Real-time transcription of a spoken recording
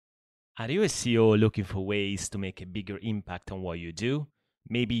Are you a CEO looking for ways to make a bigger impact on what you do?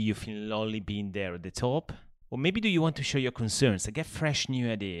 Maybe you feel lonely being there at the top? Or maybe do you want to share your concerns and get fresh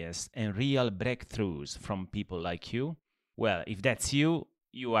new ideas and real breakthroughs from people like you? Well, if that's you,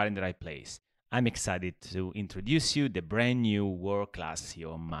 you are in the right place. I'm excited to introduce you the brand new World Class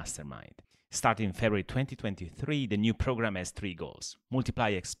CEO Mastermind. Starting February 2023, the new program has three goals: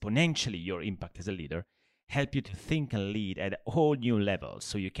 multiply exponentially your impact as a leader, help you to think and lead at a whole new level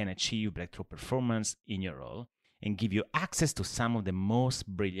so you can achieve breakthrough performance in your role, and give you access to some of the most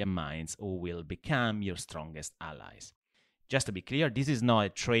brilliant minds who will become your strongest allies. Just to be clear, this is not a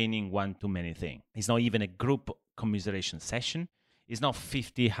training one-to-many thing. It's not even a group commiseration session. It's not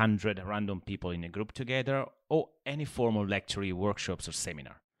 50, 100 random people in a group together, or any form of lecture, workshops, or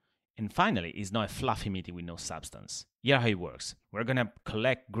seminar. And finally, it's not a fluffy meeting with no substance. Here's how it works. We're going to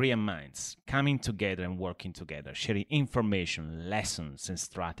collect brilliant minds, coming together and working together, sharing information, lessons, and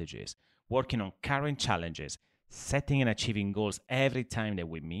strategies, working on current challenges, setting and achieving goals every time that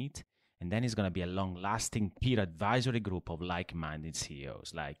we meet. And then it's going to be a long-lasting peer advisory group of like-minded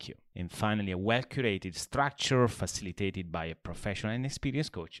CEOs like you. And finally, a well-curated structure facilitated by a professional and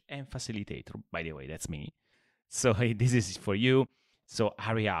experienced coach and facilitator. By the way, that's me. So hey, this is for you. So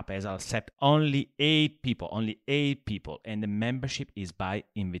hurry up, as I'll accept only 8 people, and the membership is by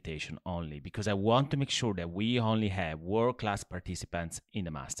invitation only, because I want to make sure that we only have world-class participants in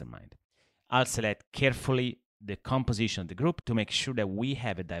the mastermind. I'll select carefully the composition of the group to make sure that we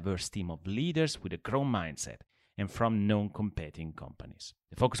have a diverse team of leaders with a growth mindset and from non-competing companies.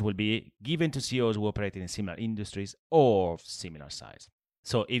 The focus will be given to CEOs who operate in similar industries or similar size.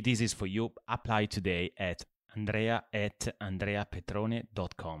 So if this is for you, apply today at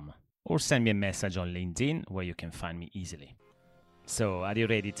andrea@andreapetrone.com or send me a message on LinkedIn where you can find me easily. So, are you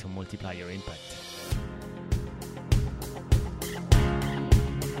ready to multiply your impact?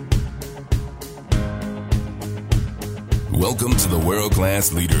 Welcome to the World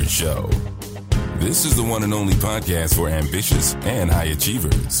Class Leaders Show. This is the one and only podcast for ambitious and high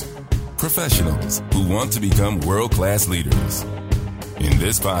achievers, professionals who want to become world-class leaders. In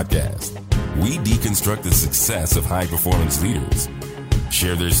this podcast, we deconstruct the success of high-performance leaders,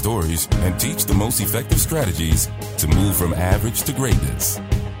 share their stories, and teach the most effective strategies to move from average to greatness.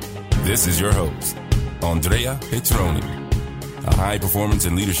 This is your host, Andrea Petrone, a high-performance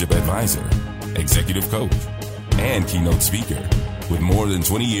and leadership advisor, executive coach, and keynote speaker with more than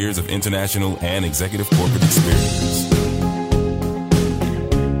 20 years of international and executive corporate experience.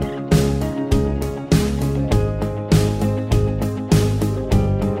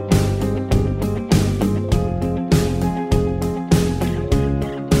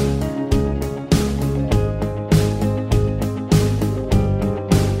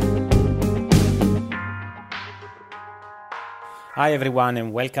 Hi everyone,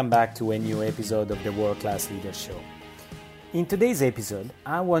 and welcome back to a new episode of the World Class Leader Show. In today's episode,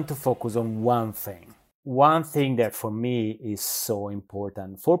 I want to focus on one thing that for me is so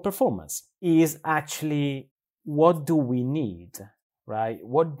important for performance is actually what do we need, right?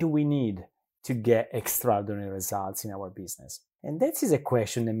 What do we need to get extraordinary results in our business? And that is a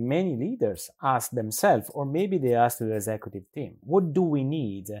question that many leaders ask themselves, or maybe they ask their executive team. What do we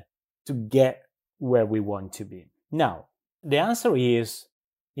need to get where we want to be? Now, the answer is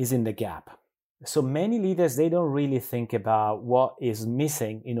in the gap. So many leaders, they don't really think about what is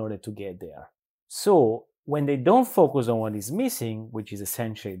missing in order to get there. So when they don't focus on what is missing, which is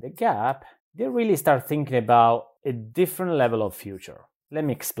essentially the gap, they really start thinking about a different level of future. Let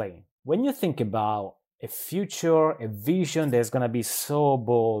me explain. When you think about a future, a vision that's going to be so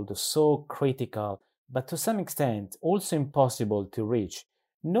bold, so critical, but to some extent also impossible to reach,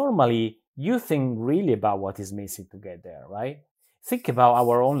 normally you think really about what is missing to get there, right? Think about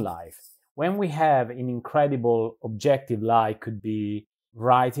our own life. When we have an incredible objective, like could be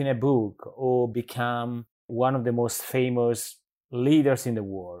writing a book or become one of the most famous leaders in the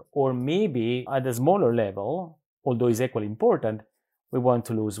world, or maybe at a smaller level, although it's equally important, we want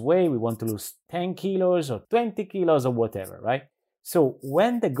to lose weight, we want to lose 10 kilos or 20 kilos or whatever, right? So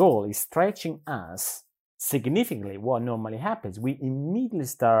when the goal is stretching us significantly, what normally happens, we immediately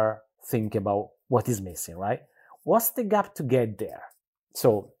start think about what is missing, right? What's the gap to get there?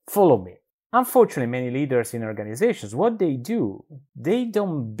 So follow me. Unfortunately, many leaders in organizations, what they do, they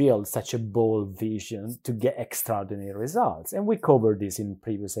don't build such a bold vision to get extraordinary results. And we covered this in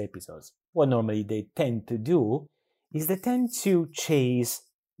previous episodes. What normally they tend to do is they tend to chase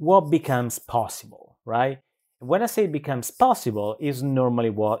what becomes possible, right? When I say becomes possible, is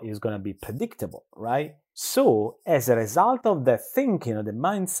normally what is going to be predictable, right? So as a result of that thinking or the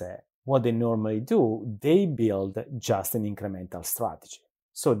mindset, what they normally do, they build just an incremental strategy.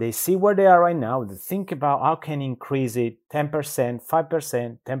 So they see where they are right now. They think about how can increase it 10%,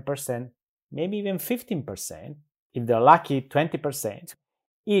 5%, 10%, maybe even 15%. If they're lucky, 20%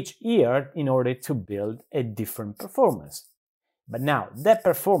 each year in order to build a different performance. But now that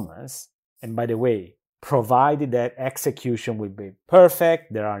performance, and by the way, provided that execution will be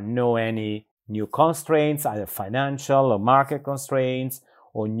perfect, there are no any new constraints, either financial or market constraints,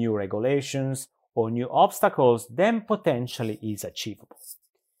 or new regulations, or new obstacles, then potentially is achievable.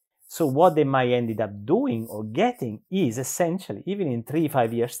 So what they might end up doing or getting is essentially, even in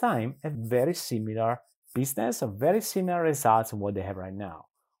 3-5 years' time, a very similar business, a very similar results to what they have right now.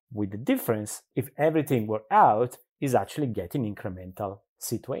 With the difference, if everything were out, is actually getting incremental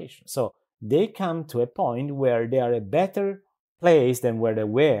situation. So they come to a point where they are a better place than where they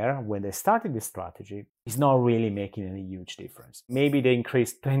were when they started the strategy. It's not really making any huge difference. Maybe they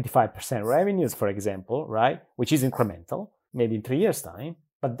increased 25% revenues, for example, right? Which is incremental, maybe in 3 years' time.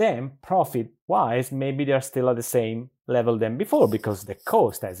 But then profit-wise, maybe they're still at the same level than before because the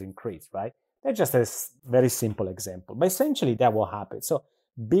cost has increased, right? That's just a very simple example. But essentially that will happen. So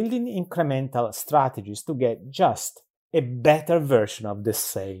building incremental strategies to get just a better version of the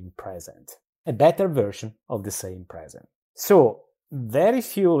same present. A better version of the same present. So very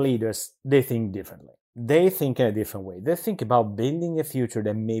few leaders, they think differently. They think in a different way. They think about building a future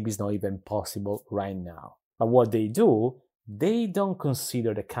that maybe is not even possible right now. But what they do, they don't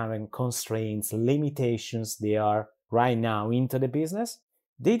consider the current constraints, limitations they are right now into the business.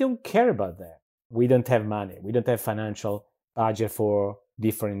 They don't care about that. We don't have money. We don't have financial budget for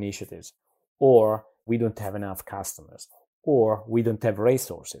different initiatives. Or we don't have enough customers. Or we don't have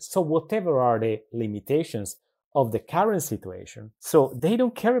resources. So whatever are the limitations of the current situation, so they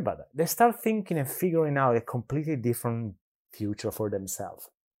don't care about that. They start thinking and figuring out a completely different future for themselves.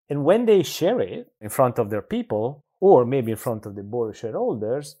 And when they share it in front of their people, or maybe in front of the board of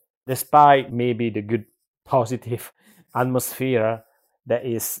shareholders, despite maybe the good, positive atmosphere that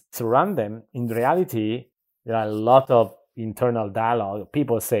is surround them, in reality, there are a lot of internal dialogue.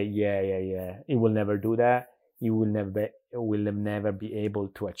 People say, yeah, it will never do that. You will never be able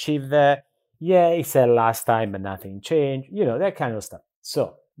to achieve that. Yeah, it said last time, but nothing changed. That kind of stuff.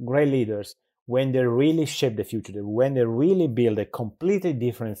 So great leaders, when they really shape the future, when they really build a completely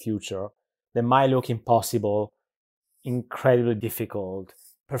different future that might look impossible, incredibly difficult,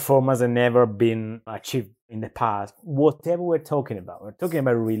 performance that never been achieved in the past, whatever we're talking about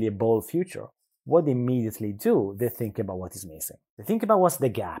really a bold future. What they immediately do, they think about what is missing. They think about what's the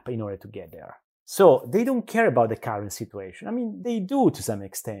gap in order to get there. So they don't care about the current situation. I mean, they do to some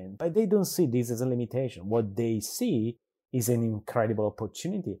extent, but they don't see this as a limitation. What they see is an incredible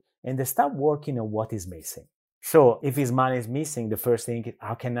opportunity, and they start working on what is missing. So if his money is missing, the first thing is,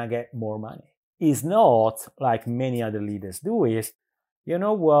 how can I get more money? It's not like many other leaders do is,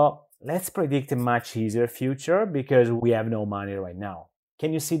 let's predict a much easier future because we have no money right now.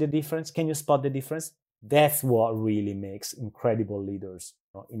 Can you see the difference? Can you spot the difference? That's what really makes incredible leaders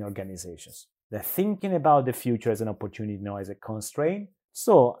in organizations. They're thinking about the future as an opportunity, not as a constraint.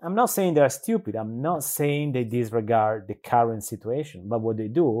 So I'm not saying they're stupid. I'm not saying they disregard the current situation. But what they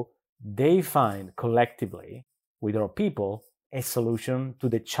do, they find collectively with our people a solution to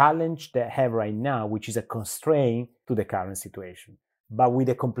the challenge they have right now, which is a constraint to the current situation, but with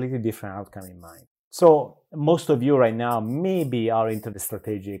a completely different outcome in mind. So most of you right now maybe are into the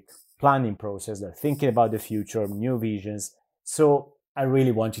strategic planning process. They're thinking about the future, new visions. So I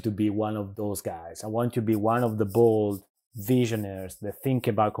really want you to be one of those guys. I want you to be one of the bold visionaries that think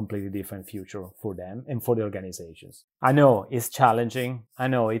about completely different future for them and for the organizations. I know it's challenging. I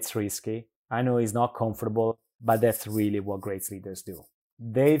know it's risky. I know it's not comfortable, but that's really what great leaders do.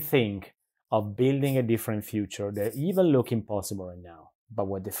 They think of building a different future that even look impossible right now. But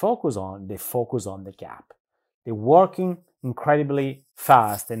what they focus on the gap. They're working incredibly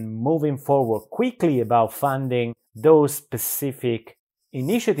fast and moving forward quickly about funding those specific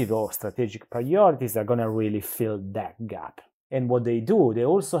initiatives or strategic priorities that are going to really fill that gap. And what they do, they're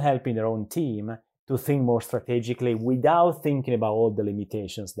also helping their own team to think more strategically without thinking about all the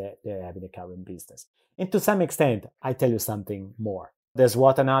limitations that they have in the current business. And to some extent, I tell you something more. There's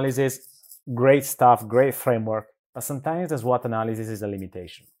SWOT analysis, great stuff, great framework, but sometimes the SWOT analysis is a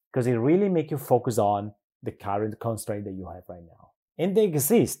limitation because it really makes you focus on the current constraint that you have right now. And they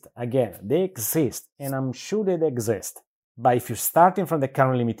exist, and I'm sure they exist. But if you're starting from the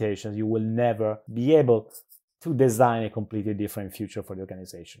current limitations, you will never be able to design a completely different future for the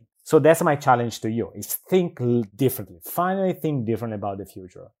organization. So that's my challenge to you, is think differently. Finally think differently about the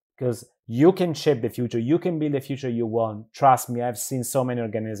future. Because you can shape the future, you can build the future you want. Trust me, I've seen so many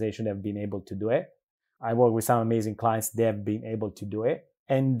organizations that have been able to do it. I work with some amazing clients, they have been able to do it.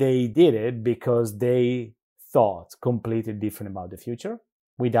 And they did it because they thought completely different about the future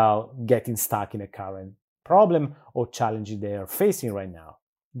without getting stuck in a current problem or challenge they are facing right now.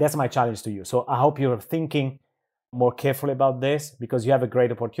 That's my challenge to you. So I hope you're thinking more carefully about this, because you have a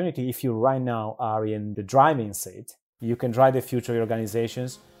great opportunity. If you right now are in the driving seat, you can drive the future of your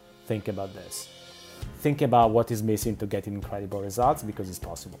organizations. Think about this. Think about what is missing to get incredible results, because it's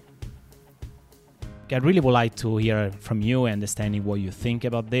possible. I really would like to hear from you, understanding what you think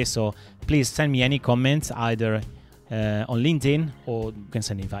about this. So please send me any comments either on LinkedIn, or you can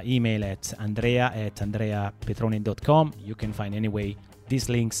send me via email at andrea@andreapetrone.com. You can find anyway these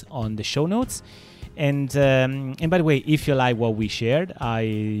links on the show notes. And by the way, if you like what we shared,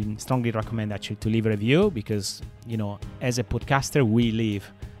 I strongly recommend actually to leave a review, because, as a podcaster, we live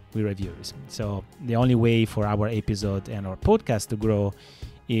with reviews. So the only way for our episode and our podcast to grow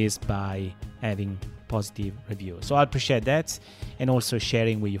is by having positive reviews. So I appreciate that, and also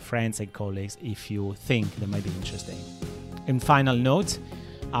sharing with your friends and colleagues if you think that might be interesting. And final note,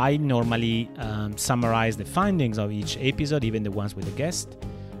 I normally summarize the findings of each episode, even the ones with a guest,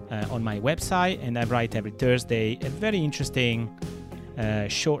 on my website, and I write every Thursday a very interesting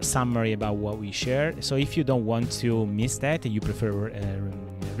short summary about what we shared. So if you don't want to miss that and you prefer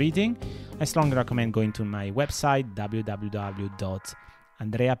reading, I strongly recommend going to my website,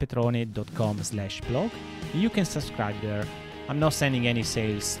 www.andreapetrone.com/blog. You can subscribe there. I'm not sending any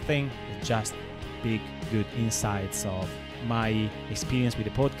sales thing, it's just big, good insights of my experience with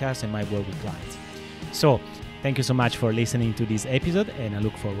the podcast and my work with clients. So thank you so much for listening to this episode, and I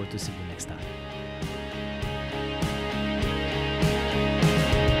look forward to seeing you next time.